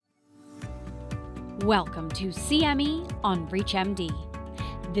Welcome to CME on ReachMD.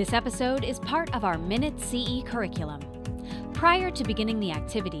 This episode is part of our Minute CE curriculum. Prior to beginning the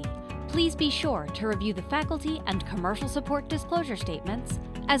activity, please be sure to review the faculty and commercial support disclosure statements,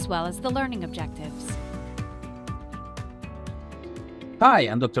 as well as the learning objectives. Hi,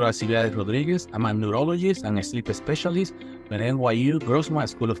 I'm Dr. Alcibiades Rodriguez. I'm a neurologist and a sleep specialist at NYU Grossman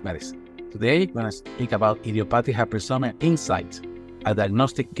School of Medicine. Today, I'm going to speak about idiopathic hypersomnia insights, a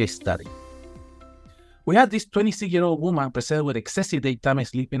diagnostic case study. We had this 26-year-old woman presented with excessive daytime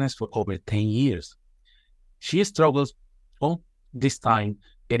sleepiness for over 10 years. She struggles all this time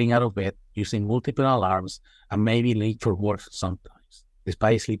getting out of bed, using multiple alarms, and maybe late for work sometimes,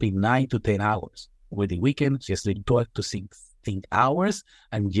 despite sleeping 9 to 10 hours. Over the weekend, she sleeps 12 to 16 hours,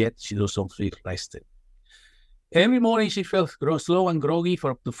 and yet she doesn't feel rested. Every morning, she feels slow and groggy for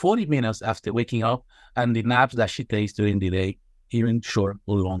up to 40 minutes after waking up, and the naps that she takes during the day, even short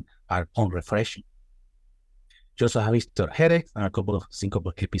or long, are unrefreshing. She also has headaches and a couple of syncope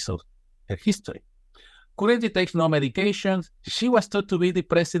episodes in her history. Currently takes no medications. She was thought to be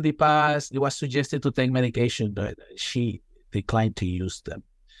depressed in the past. It was suggested to take medication, but she declined to use them.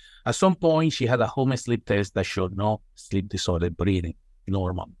 At some point, she had a home sleep test that showed no sleep disorder breathing,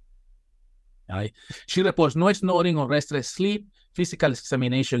 normal. Right? She reports no snoring or restless sleep. Physical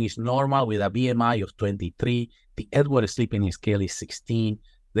examination is normal with a BMI of 23. The Edwards sleeping scale is 16.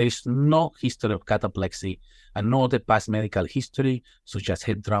 There is no history of cataplexy and no other past medical history, such as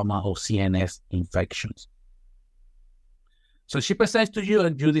head trauma or CNS infections. So she presents to you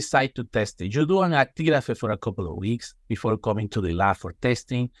and you decide to test it. You do an actigraphy for a couple of weeks before coming to the lab for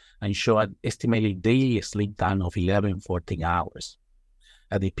testing and show an estimated daily sleep time of 11-14 hours.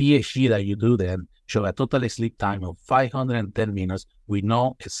 At the PhD that you do then show a total sleep time of 510 minutes with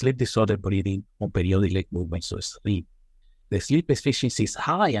no sleep disorder breathing or periodic movements of sleep. The sleep efficiency is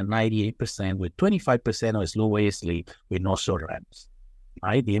high at 98% with 25% of slow wave sleep with no short REMs.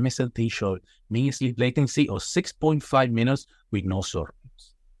 Right? The MSLT showed mean sleep latency of 6.5 minutes with no short REMs.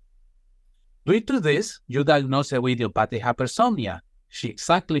 Due to this, you diagnose her with idiopathic hypersomnia. She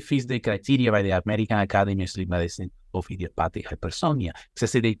exactly fits the criteria by the American Academy of Sleep Medicine of idiopathic hypersomnia.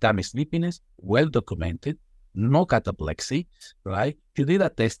 Excessive daytime sleepiness, well documented, no cataplexy, right? You did a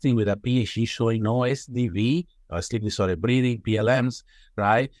testing with a PhD showing no SDV, sleep disorder breathing, PLMs,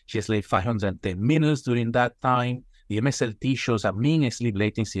 right? She slept 510 minutes during that time. The MSLT shows a mean sleep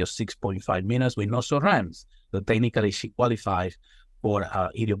latency of 6.5 minutes with no REMs. So technically, she qualifies for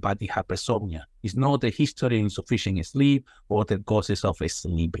idiopathic hypersomnia. It's not a history of insufficient sleep or the causes of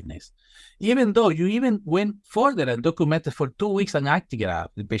sleepiness. Even though you even went further and documented for 2 weeks an actigraph,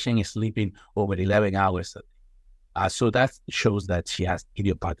 the patient is sleeping over 11 hours a day. So that shows that she has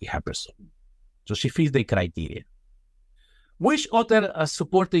idiopathic hypersomnia. So she fits the criteria. Which other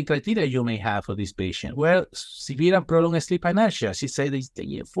supporting criteria you may have for this patient? Well, severe and prolonged sleep inertia. She said it's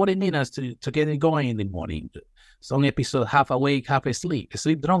 40 minutes to get it going in the morning. Some episodes half awake, half asleep.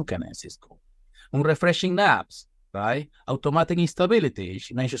 Sleep drunkenness is called. Unrefreshing naps, right? Automatic instability.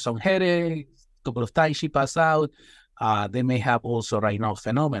 She mentioned some headaches. A couple of times she passed out. They may have also Raynaud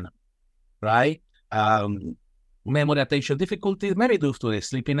phenomenon, right? Memory attention difficulties, maybe due to the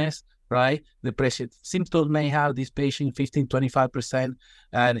sleepiness, right? Depression symptoms may have this patient 15-25%,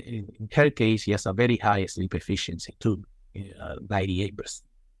 and in her case, she has a very high sleep efficiency too, 98%.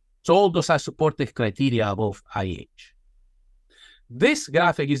 So all those are supportive criteria above IH. This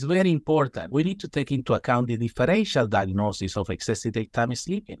graphic is very important. We need to take into account the differential diagnosis of excessive daytime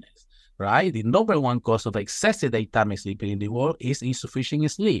sleepiness. Right? The number one cause of excessive daytime sleeping in the world is insufficient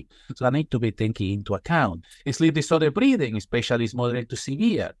sleep. So I need to be taken into account. Sleep disorder breathing, especially is moderate to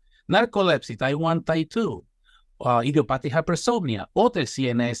severe. Narcolepsy, type 1, type 2. Idiopathic hypersomnia, other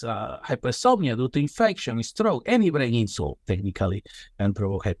CNS hypersomnia due to infection, stroke, any brain insult, technically, can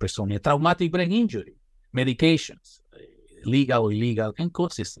provoke hypersomnia. Traumatic brain injury, medications, legal or illegal, can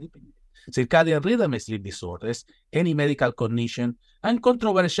cause sleepiness. Circadian rhythm sleep disorders, any medical condition, and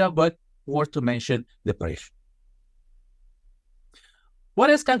controversial, but worth to mention, depression. What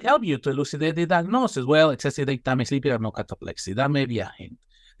else can help you to elucidate the diagnosis? Well, excessive daytime sleeping or no cataplexy. That may be a hint.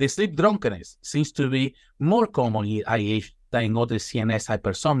 The sleep drunkenness seems to be more common in IH than in other CNS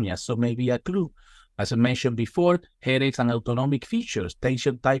hypersomnia, so maybe a clue. As I mentioned before, headaches and autonomic features,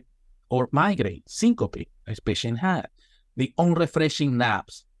 tension type or migraine, syncope, as patient had. The unrefreshing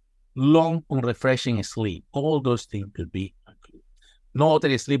naps, long unrefreshing sleep, all those things could be a clue. No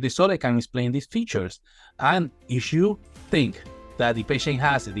other sleep disorder can explain these features. And if you think that the patient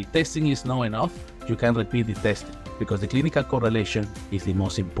has it, the testing is not enough, you can repeat the testing because the clinical correlation is the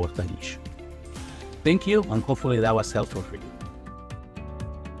most important issue. Thank you, and hopefully that was helpful for you.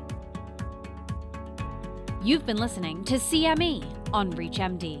 You've been listening to CME on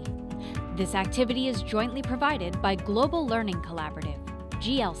ReachMD. This activity is jointly provided by Global Learning Collaborative,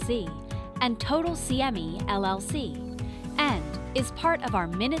 GLC, and Total CME, LLC, and is part of our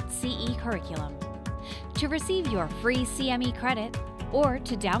Minute CE curriculum. To receive your free CME credit or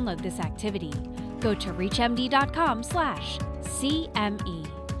to download this activity, go to reachmd.com/CME.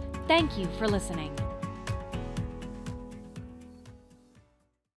 Thank you for listening.